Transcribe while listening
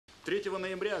3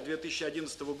 ноября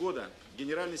 2011 года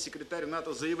генеральный секретарь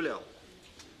НАТО заявлял,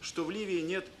 что в Ливии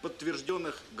нет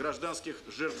подтвержденных гражданских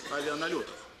жертв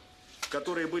авианалетов,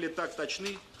 которые были так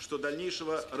точны, что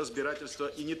дальнейшего разбирательства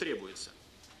и не требуется.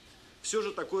 Все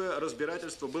же такое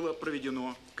разбирательство было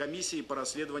проведено комиссией по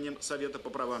расследованиям Совета по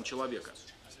правам человека.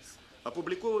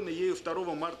 Опубликованный ею 2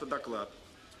 марта доклад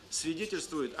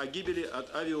свидетельствует о гибели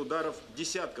от авиаударов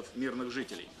десятков мирных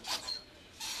жителей.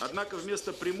 Однако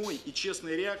вместо прямой и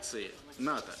честной реакции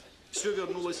НАТО все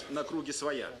вернулось на круги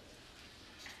своя.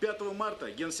 5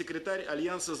 марта генсекретарь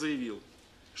Альянса заявил,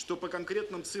 что по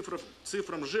конкретным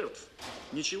цифрам жертв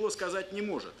ничего сказать не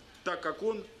может, так как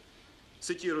он,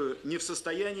 цитирую, не в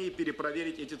состоянии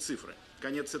перепроверить эти цифры.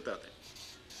 Конец цитаты.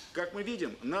 Как мы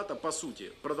видим, НАТО, по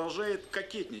сути, продолжает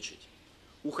кокетничать,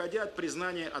 уходя от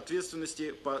признания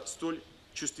ответственности по столь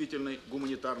чувствительной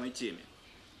гуманитарной теме.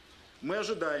 Мы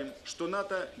ожидаем, что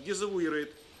НАТО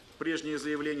дезавуирует прежние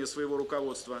заявления своего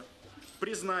руководства,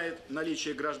 признает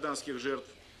наличие гражданских жертв,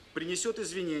 принесет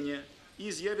извинения и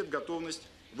изъявит готовность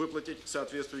выплатить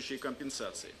соответствующие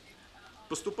компенсации.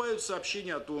 Поступают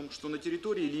сообщения о том, что на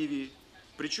территории Ливии,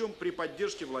 причем при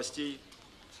поддержке властей,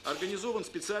 организован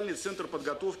специальный центр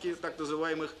подготовки так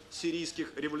называемых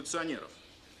сирийских революционеров.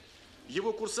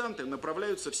 Его курсанты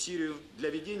направляются в Сирию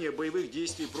для ведения боевых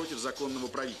действий против законного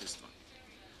правительства.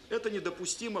 Это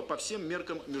недопустимо по всем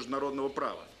меркам международного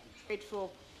права.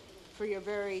 For your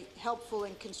very helpful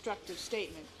and constructive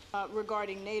statement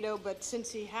regarding NATO, but since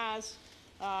he has,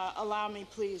 allow me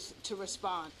please to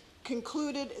respond.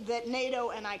 Concluded that NATO,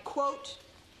 and I quote,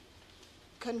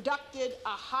 conducted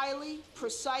a highly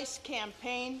precise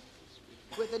campaign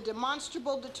with a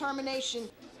demonstrable determination.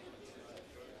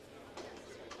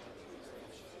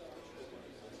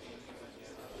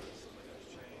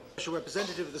 Special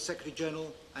Representative of the Secretary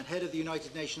General and Head of the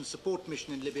United Nations Support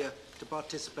Mission in Libya to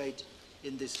participate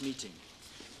in this meeting.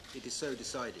 It is so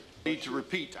decided. I need to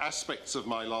repeat aspects of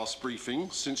my last briefing,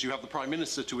 since you have the Prime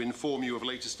Minister to inform you of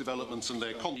latest developments and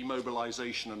their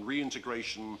demobilisation and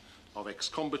reintegration of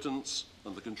ex-combatants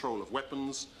and the control of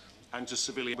weapons, and to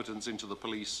civilian combatants into the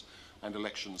police and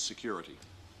election security.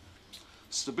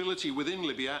 Stability within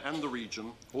Libya and the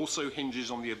region also hinges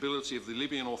on the ability of the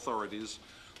Libyan authorities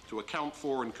to account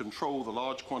for and control the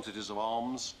large quantities of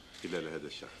arms.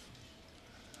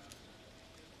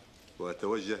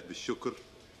 وأتوجه بالشكر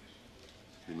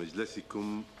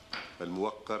لمجلسكم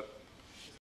الموقر